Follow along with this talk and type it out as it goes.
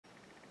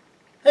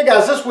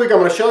guys, this week I'm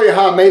going to show you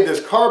how I made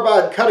this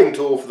carbide cutting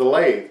tool for the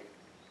lathe.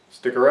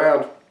 Stick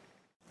around.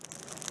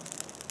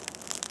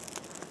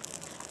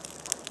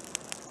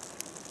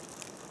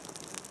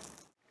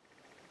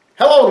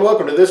 Hello and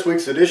welcome to this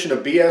week's edition of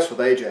BS with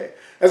AJ.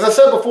 As I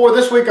said before,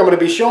 this week I'm going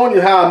to be showing you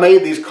how I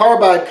made these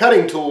carbide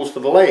cutting tools for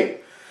the lathe.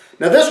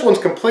 Now this one's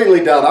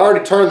completely done. I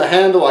already turned the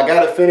handle, I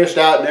got it finished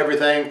out and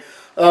everything.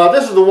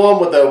 This is the one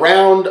with the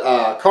round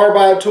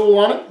carbide tool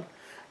on it.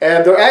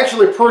 And they're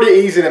actually pretty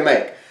easy to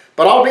make.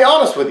 But I'll be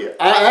honest with you,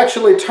 I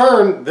actually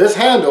turned this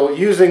handle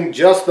using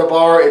just the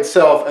bar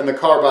itself and the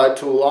carbide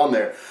tool on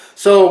there.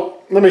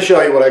 So let me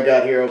show you what I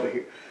got here over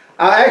here.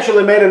 I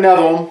actually made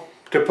another one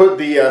to put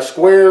the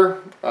square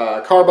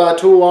carbide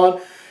tool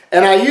on,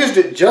 and I used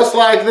it just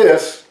like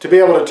this to be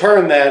able to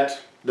turn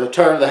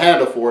the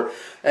handle for it.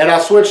 And I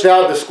switched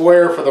out the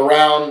square for the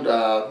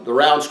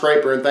round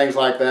scraper and things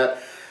like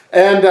that.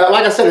 And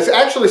like I said, it's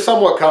actually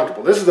somewhat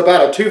comfortable. This is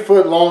about a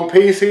 2-foot long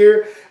piece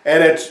here.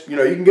 And it's, you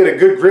can get a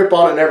good grip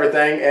on it and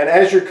everything. And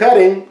as you're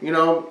cutting,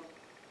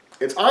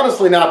 it's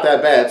honestly not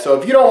that bad. So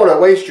if you don't want to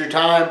waste your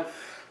time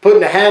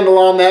putting a handle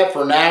on that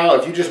for now,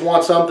 if you just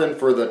want something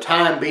for the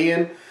time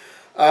being,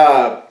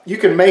 you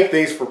can make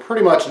these for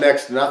pretty much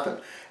next to nothing.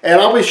 And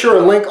I'll be sure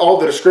to link all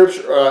the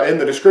description in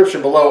the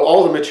description below,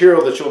 all the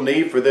material that you'll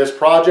need for this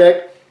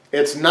project.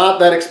 It's not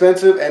that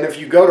expensive, and if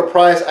you go to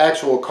price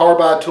actual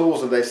carbide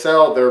tools that they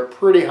sell, they're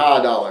pretty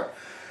high dollar.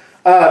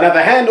 Now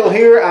the handle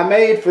here I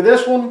made for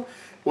this one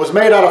was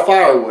made out of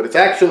firewood. It's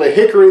actually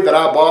hickory that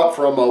I bought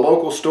from a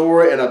local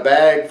store in a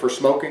bag for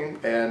smoking,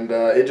 and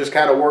it just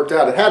kind of worked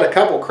out. It had a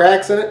couple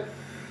cracks in it.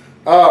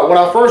 When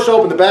I first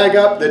opened the bag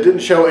up, they didn't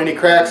show any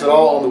cracks at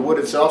all on the wood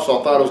itself, so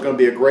I thought it was going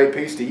to be a great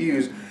piece to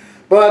use.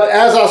 But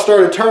as I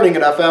started turning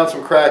it, I found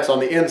some cracks on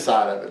the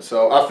inside of it.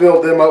 So I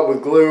filled them up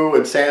with glue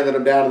and sanded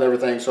them down and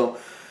everything. So,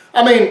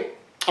 I mean,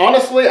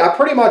 honestly, I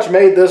pretty much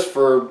made this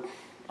for,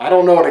 I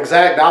don't know an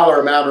exact dollar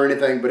amount or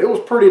anything, but it was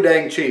pretty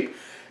dang cheap.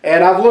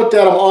 And I've looked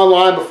at them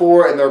online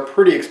before, and they're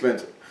pretty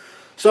expensive.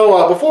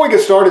 So before we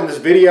get started in this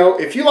video,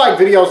 if you like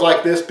videos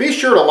like this, be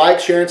sure to like,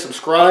 share, and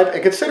subscribe,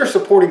 and consider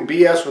supporting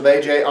BS with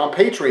AJ on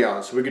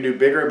Patreon so we can do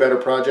bigger and better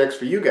projects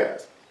for you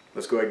guys.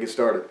 Let's go ahead and get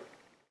started.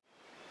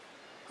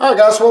 Alright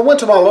guys, so I went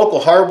to my local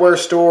hardware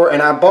store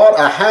and I bought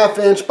a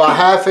 1/2" by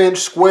 1/2"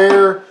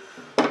 square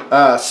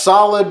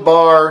solid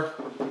bar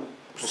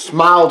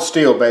mild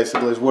steel,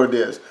 basically is what it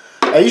is.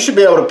 And you should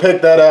be able to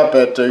pick that up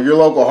at your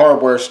local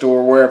hardware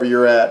store, wherever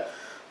you're at.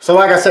 So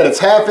like I said, it's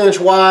 1/2"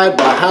 wide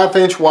by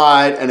 1/2"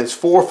 wide, and it's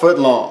 4 foot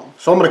long.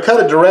 So I'm going to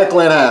cut it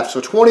directly in half. So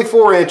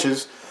 24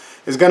 inches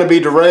is going to be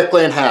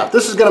directly in half.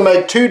 This is going to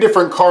make 2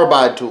 different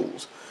carbide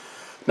tools.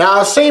 Now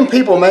I've seen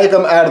people make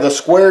them out of the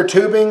square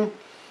tubing.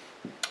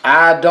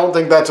 I don't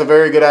think that's a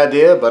very good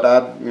idea, but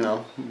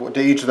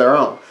to each their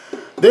own.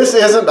 This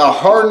isn't a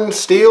hardened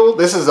steel.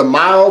 This is a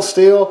mild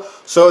steel,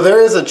 so there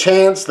is a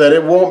chance that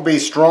it won't be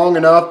strong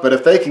enough. But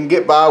if they can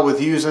get by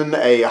with using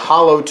a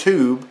hollow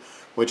tube,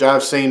 which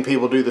I've seen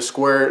people do the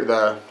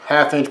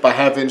 1/2" by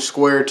 1/2"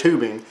 square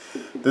tubing,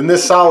 then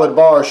this solid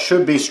bar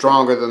should be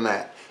stronger than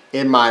that,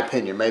 in my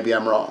opinion. Maybe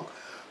I'm wrong.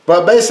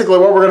 But basically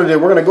what we're going to do,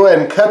 we're going to go ahead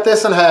and cut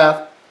this in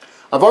half.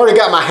 I've already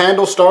got my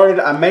handle started.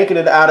 I'm making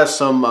it out of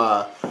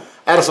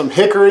some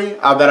hickory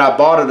that I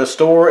bought at a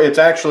store. It's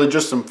actually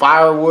just some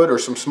firewood, or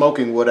some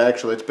smoking wood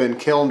actually. It's been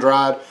kiln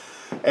dried.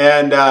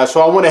 And so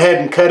I went ahead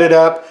and cut it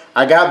up.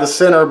 I got the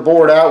center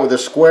bored out with a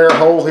square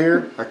hole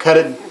here. I cut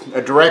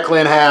it directly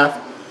in half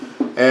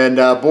and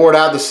bored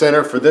out the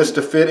center for this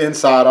to fit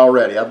inside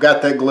already. I've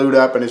got that glued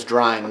up and it's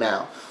drying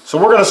now. So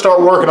we're going to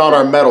start working on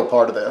our metal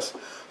part of this.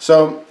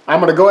 So I'm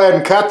going to go ahead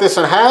and cut this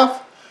in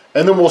half,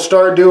 and then we'll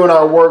start doing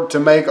our work to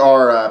make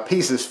our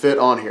pieces fit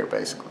on here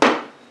basically.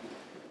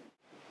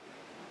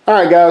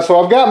 Alright guys, so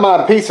I've got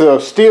my piece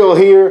of steel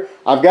here,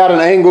 I've got an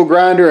angle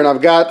grinder, and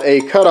I've got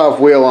a cutoff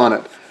wheel on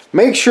it.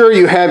 Make sure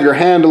you have your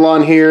handle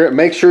on here,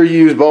 make sure you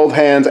use both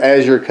hands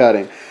as you're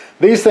cutting.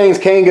 These things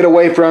can get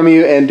away from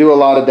you and do a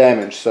lot of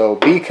damage, so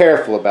be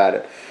careful about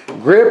it.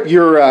 Grip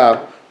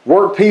your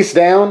work piece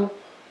down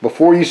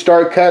before you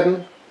start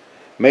cutting.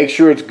 Make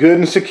sure it's good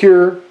and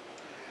secure.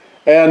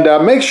 And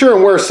make sure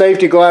and wear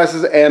safety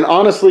glasses, and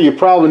honestly you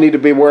probably need to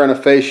be wearing a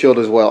face shield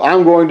as well.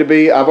 I'm going to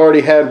be. I've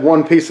already had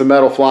one piece of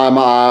metal fly in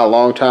my eye a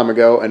long time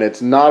ago, and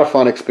it's not a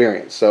fun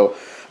experience. So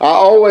I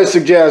always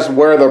suggest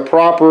wear the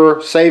proper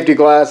safety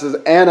glasses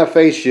and a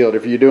face shield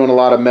if you're doing a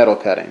lot of metal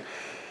cutting.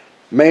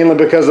 Mainly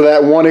because of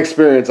that one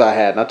experience I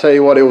had. And I'll tell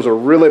you what, it was a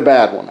really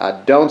bad one. I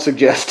don't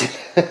suggest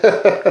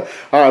it.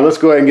 Alright, let's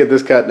go ahead and get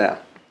this cut now.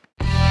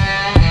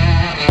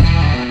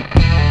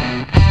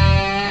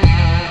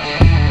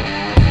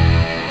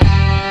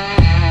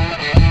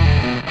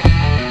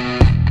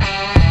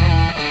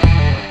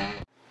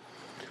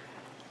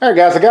 Alright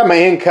guys, I got my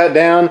end cut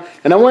down,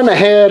 and I went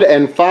ahead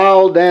and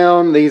filed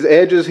down these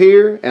edges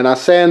here, and I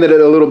sanded it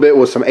a little bit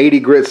with some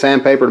 80 grit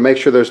sandpaper to make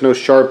sure there's no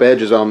sharp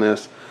edges on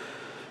this.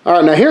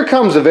 Alright, now here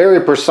comes the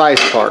very precise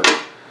part.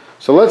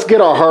 So let's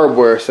get our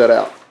hardware set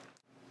out.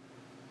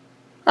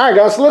 Alright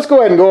guys, so let's go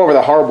ahead and go over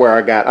the hardware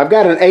I got. I've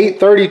got an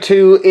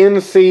 832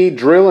 NC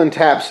drill and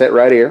tap set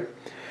right here.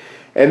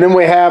 And then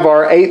we have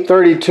our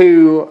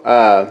 832,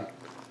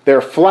 they're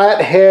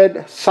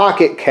flathead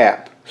socket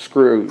cap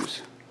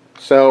screws.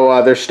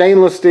 So they're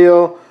stainless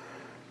steel.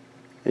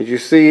 As you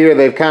see here,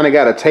 they've kind of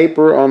got a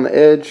taper on the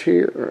edge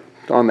here,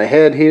 or on the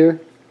head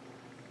here.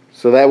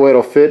 So that way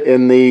it'll fit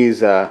in these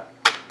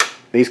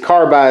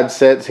carbide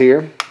sets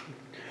here.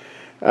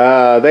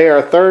 They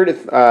are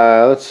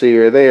let's see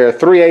here, they are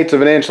 3/8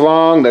 of an inch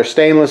long. They're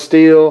stainless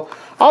steel.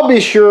 I'll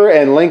be sure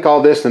and link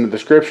all this in the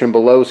description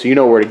below so you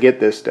know where to get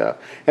this stuff.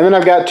 And then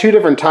I've got two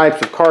different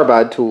types of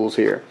carbide tools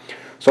here.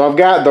 So I've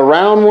got the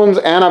round ones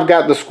and I've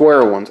got the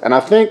square ones. And I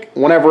think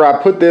whenever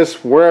I put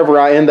this, wherever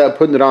I end up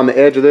putting it on the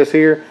edge of this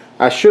here,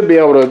 I should be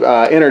able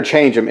to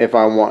interchange them if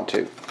I want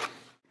to.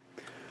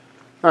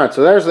 Alright,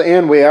 so there's the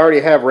end. We already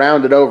have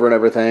rounded over and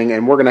everything,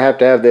 and we're going to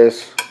have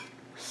this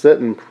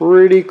sitting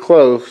pretty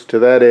close to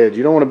that edge.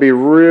 You don't want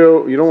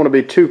to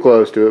be too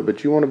close to it,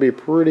 but you want to be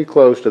pretty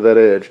close to that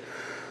edge.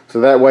 So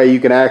that way you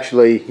can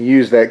actually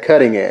use that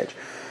cutting edge.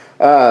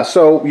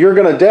 So you're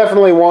going to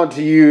definitely want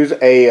to use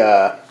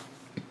a,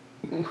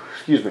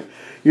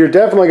 you're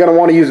definitely going to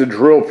want to use a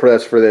drill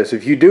press for this.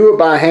 If you do it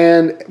by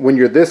hand when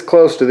you're this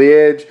close to the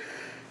edge,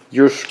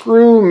 your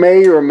screw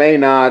may or may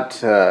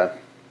not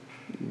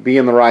be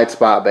in the right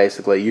spot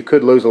basically. You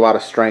could lose a lot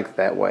of strength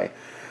that way.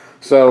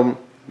 So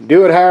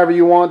do it however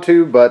you want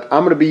to, but I'm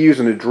going to be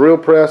using a drill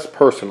press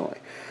personally.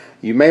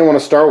 You may want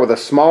to start with a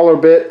smaller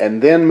bit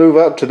and then move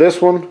up to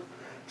this one.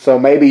 So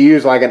maybe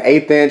use like an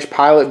 1/8 inch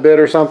pilot bit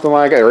or something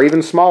like that, or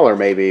even smaller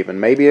maybe a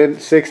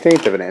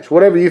 1/16 of an inch,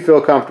 whatever you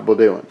feel comfortable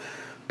doing.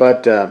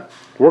 But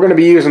we're going to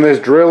be using this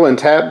drill and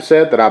tap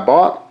set that I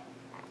bought.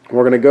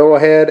 We're going to go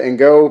ahead and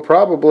go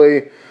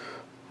probably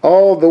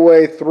all the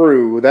way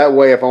through. That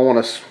way if I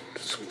want to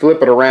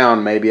flip it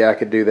around, maybe I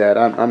could do that.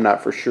 I'm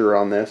not for sure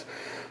on this.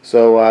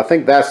 So I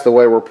think that's the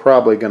way we're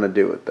probably going to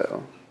do it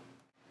though.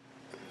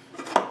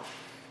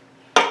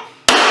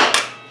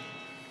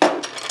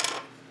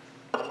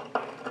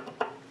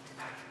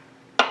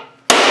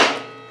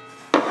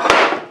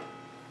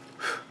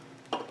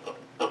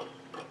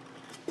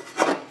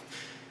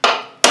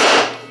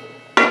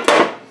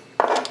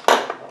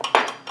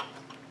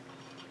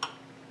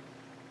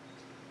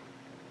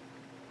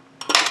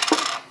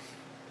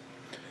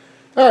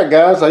 Alright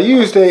guys, I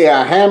used a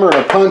hammer and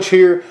a punch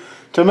here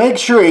to make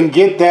sure and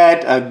get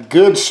that a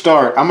good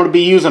start. I'm going to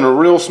be using a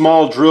real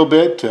small drill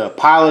bit to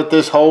pilot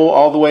this hole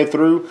all the way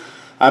through.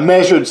 I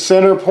measured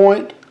center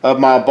point of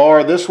my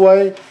bar this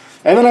way,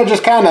 and then I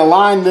just kind of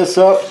lined this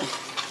up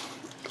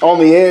on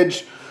the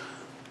edge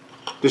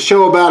to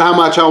show about how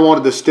much I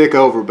wanted to stick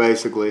over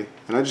basically.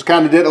 And I just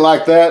kind of did it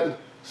like that,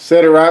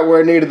 set it right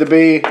where it needed to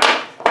be,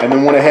 and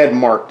then went ahead and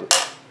marked it.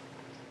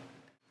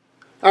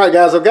 Alright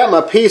guys, I've got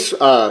my piece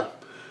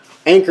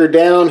anchored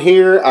down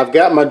here. I've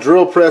got my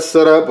drill press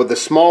set up with the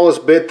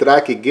smallest bit that I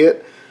could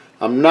get.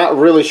 I'm not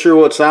really sure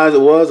what size it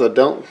was. I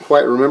don't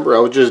quite remember. I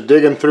was just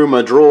digging through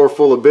my drawer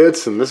full of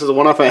bits and this is the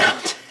one I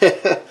found.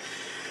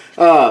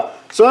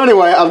 So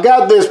anyway, I've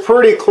got this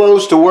pretty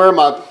close to where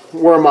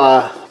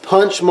my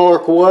punch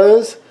mark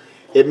was.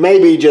 It may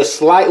be just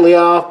slightly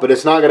off, but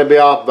it's not going to be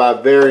off by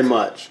very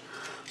much.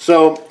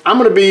 So I'm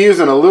going to be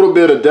using a little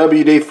bit of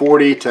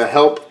WD-40 to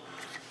help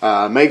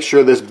make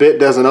sure this bit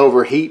doesn't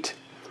overheat,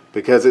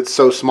 because it's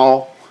so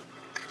small.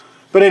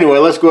 But anyway,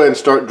 let's go ahead and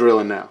start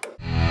drilling now.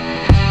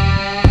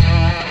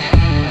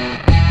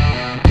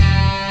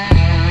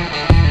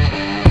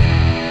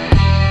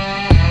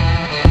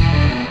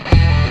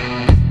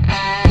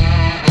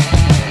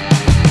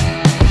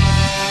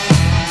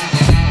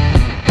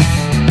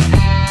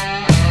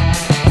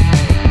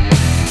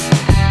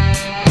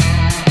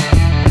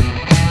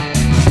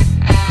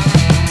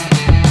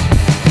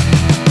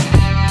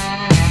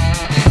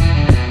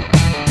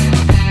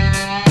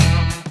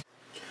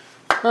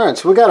 Alright,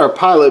 so we got our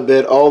pilot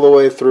bit all the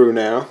way through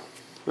now.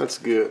 That's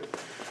good.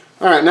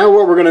 Alright, now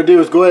what we're going to do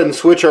is go ahead and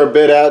switch our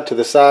bit out to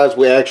the size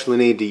we actually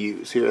need to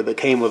use here that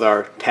came with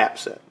our tap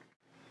set.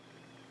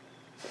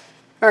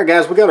 Alright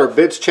guys, we got our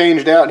bits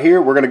changed out here.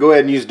 We're going to go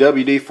ahead and use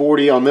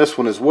WD-40 on this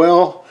one as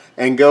well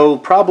and go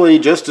probably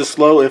just as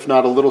slow, if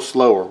not a little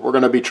slower. We're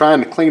going to be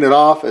trying to clean it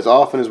off as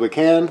often as we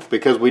can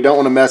because we don't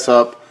want to mess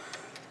up,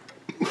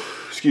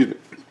 excuse me,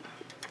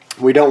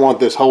 we don't want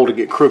this hole to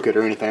get crooked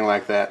or anything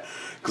like that.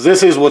 Because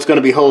this is what's going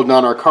to be holding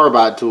on our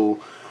carbide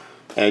tool,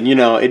 and you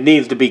know it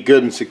needs to be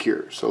good and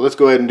secure. So let's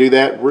go ahead and do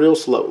that real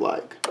slow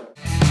like.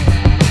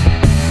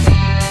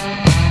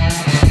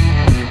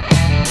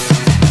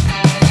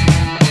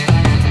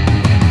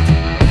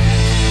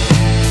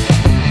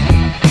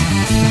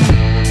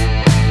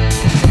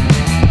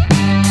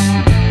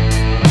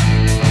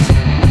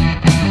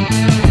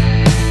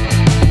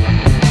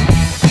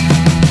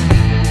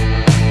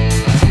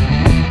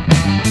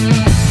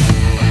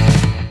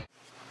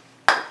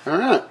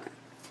 Alright,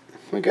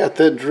 we got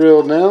that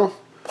drilled now.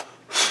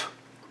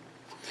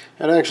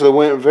 That actually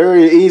went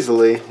very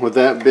easily with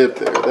that bit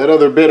there. That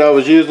other bit I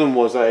was using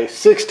was a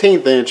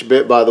 1/16 inch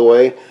bit, by the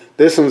way.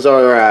 This one's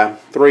our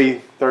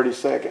 3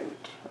 32nd,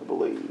 I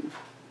believe.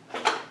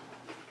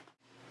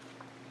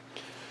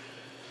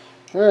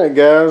 Alright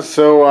guys,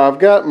 so I've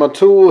got my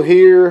tool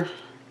here,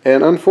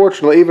 and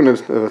unfortunately even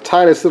as the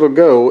tightest it'll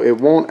go, it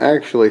won't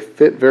actually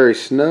fit very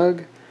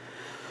snug.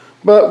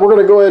 But we're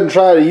going to go ahead and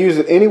try to use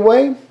it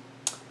anyway.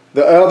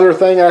 The other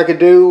thing I could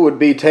do would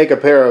be take a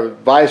pair of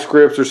vice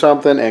grips or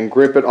something and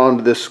grip it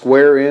onto this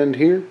square end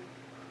here.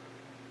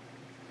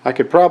 I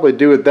could probably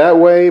do it that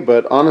way,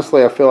 but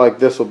honestly I feel like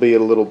this will be a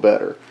little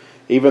better,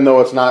 even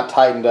though it's not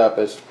tightened up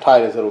as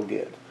tight as it'll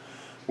get.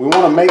 We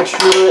want to make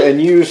sure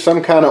and use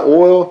some kind of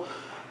oil.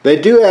 They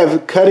do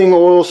have cutting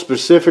oil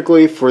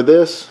specifically for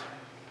this,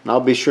 and I'll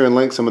be sure and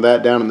link some of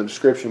that down in the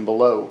description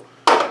below.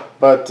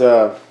 But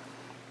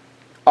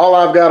all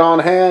I've got on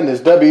hand is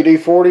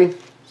WD-40,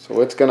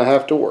 so it's going to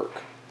have to work.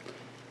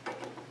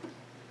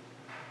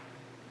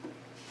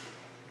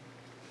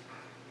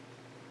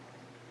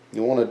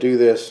 You want to do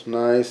this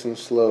nice and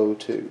slow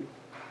too.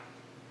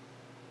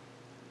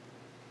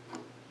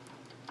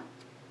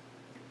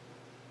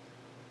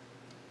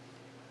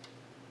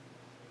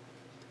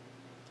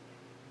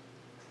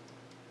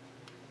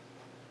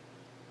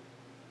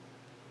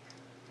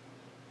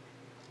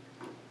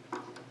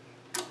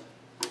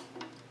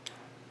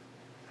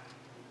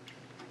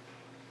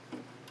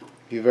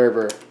 If you've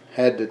ever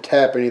had to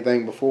tap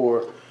anything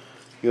before,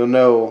 you'll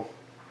know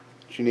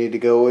that you need to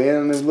go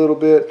in a little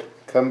bit,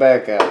 come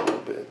back out a little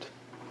bit.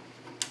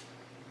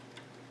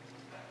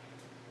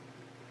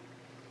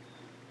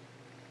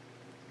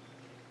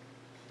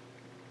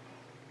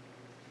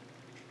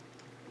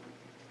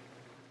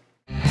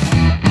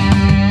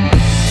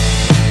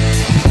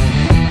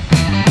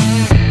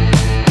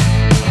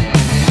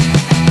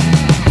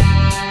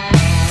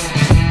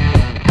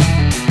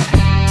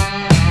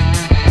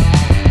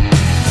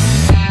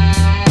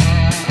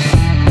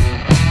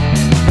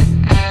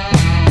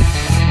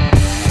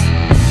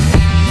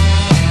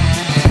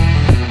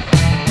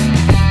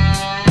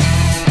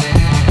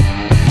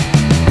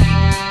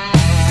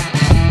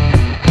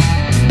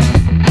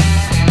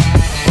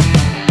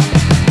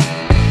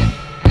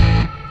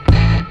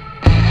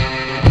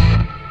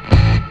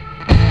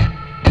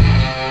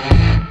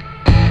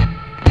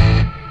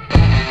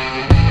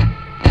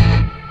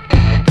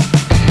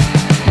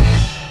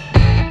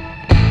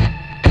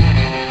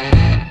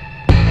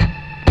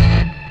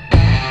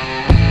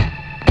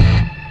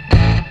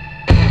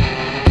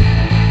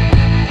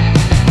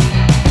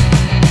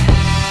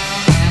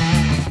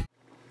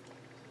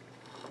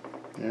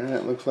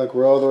 Alright, looks like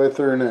we're all the way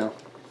through now.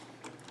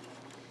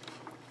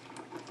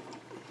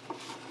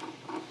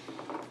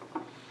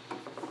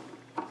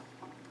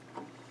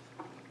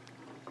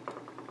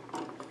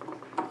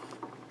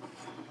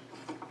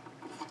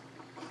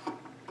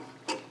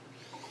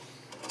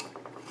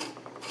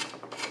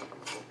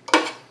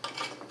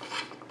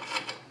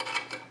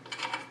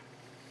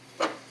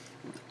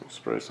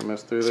 Spray some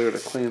mist through there to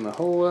clean the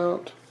hole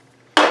out.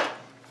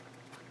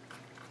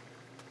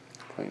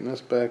 Clean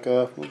this back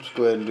off. We'll just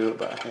go ahead and do it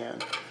by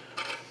hand.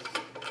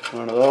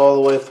 Run it all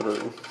the way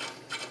through.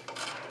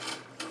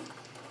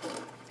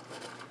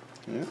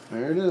 Yep,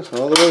 there it is,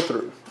 all the way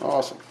through.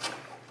 Awesome.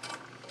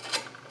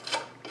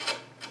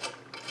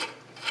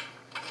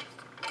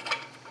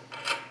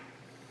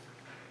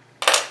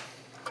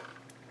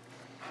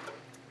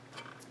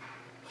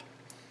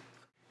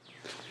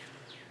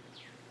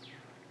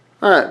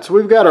 Alright, so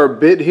we've got our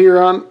bit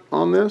here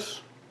on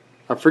this.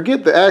 I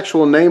forget the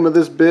actual name of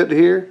this bit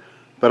here,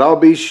 but I'll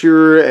be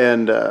sure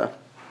and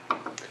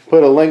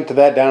put a link to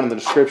that down in the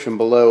description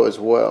below as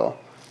well.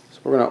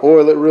 So we're going to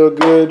oil it real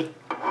good,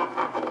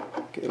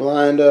 get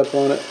lined up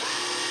on it.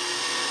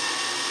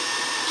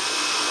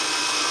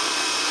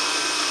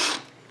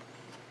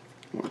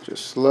 We're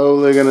just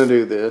slowly going to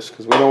do this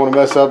because we don't want to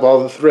mess up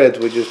all the threads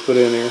we just put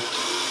in here.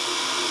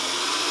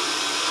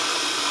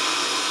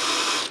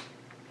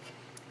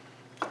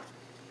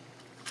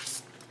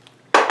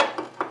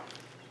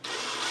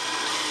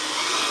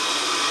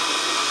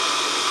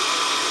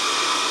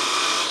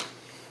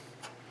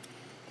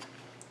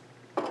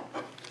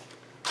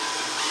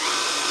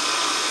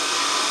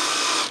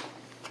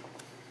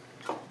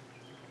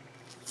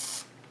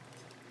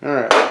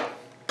 Alright.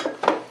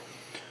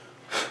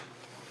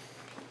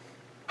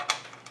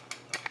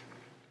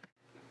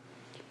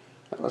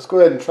 Let's go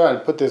ahead and try to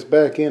put this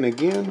back in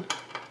again.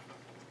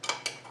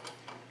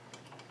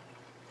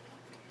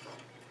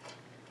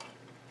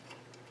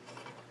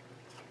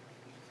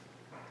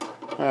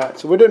 Alright,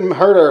 so we didn't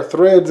hurt our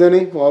threads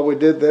any while we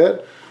did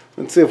that.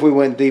 Let's see if we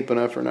went deep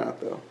enough or not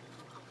though.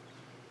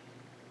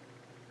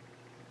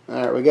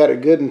 Alright, we got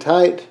it good and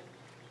tight.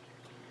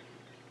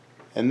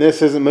 And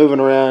this isn't moving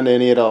around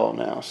any at all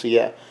now. So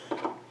yeah,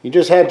 you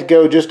just have to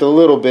go just a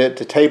little bit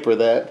to taper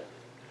that.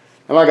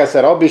 And like I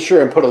said, I'll be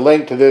sure and put a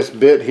link to this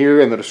bit here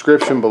in the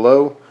description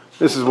below.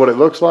 This is what it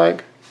looks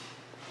like.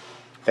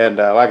 And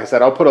like I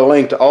said, I'll put a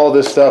link to all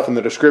this stuff in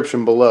the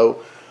description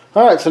below.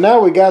 Alright, so now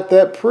we got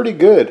that pretty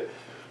good.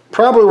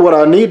 Probably what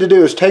I need to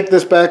do is take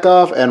this back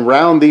off and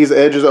round these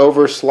edges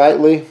over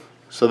slightly.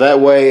 So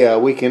that way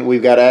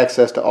we've got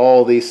access to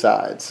all these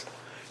sides.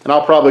 and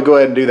I'll probably go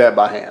ahead and do that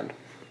by hand.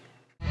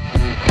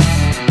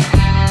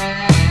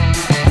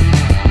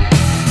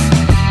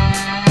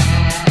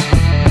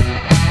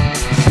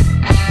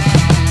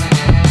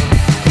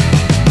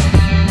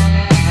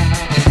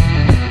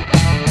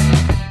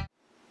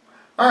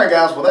 Alright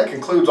guys, well that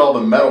concludes all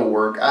the metal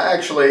work. I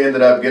actually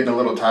ended up getting a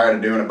little tired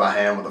of doing it by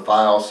hand with the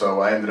file, so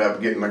I ended up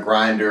getting my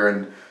grinder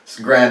and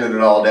grinding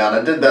it all down.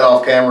 I did that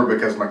off camera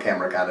because my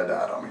camera kind of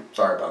died on me.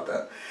 Sorry about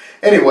that.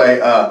 Anyway,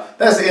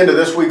 that's the end of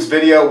this week's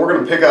video. We're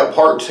going to pick up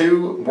part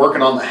 2,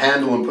 working on the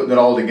handle and putting it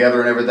all together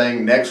and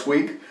everything next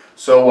week.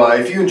 So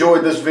if you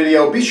enjoyed this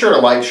video, be sure to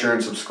like, share,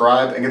 and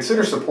subscribe, and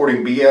consider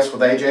supporting BS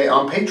with AJ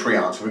on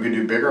Patreon so we can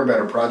do bigger and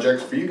better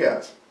projects for you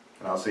guys.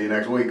 And I'll see you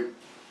next week.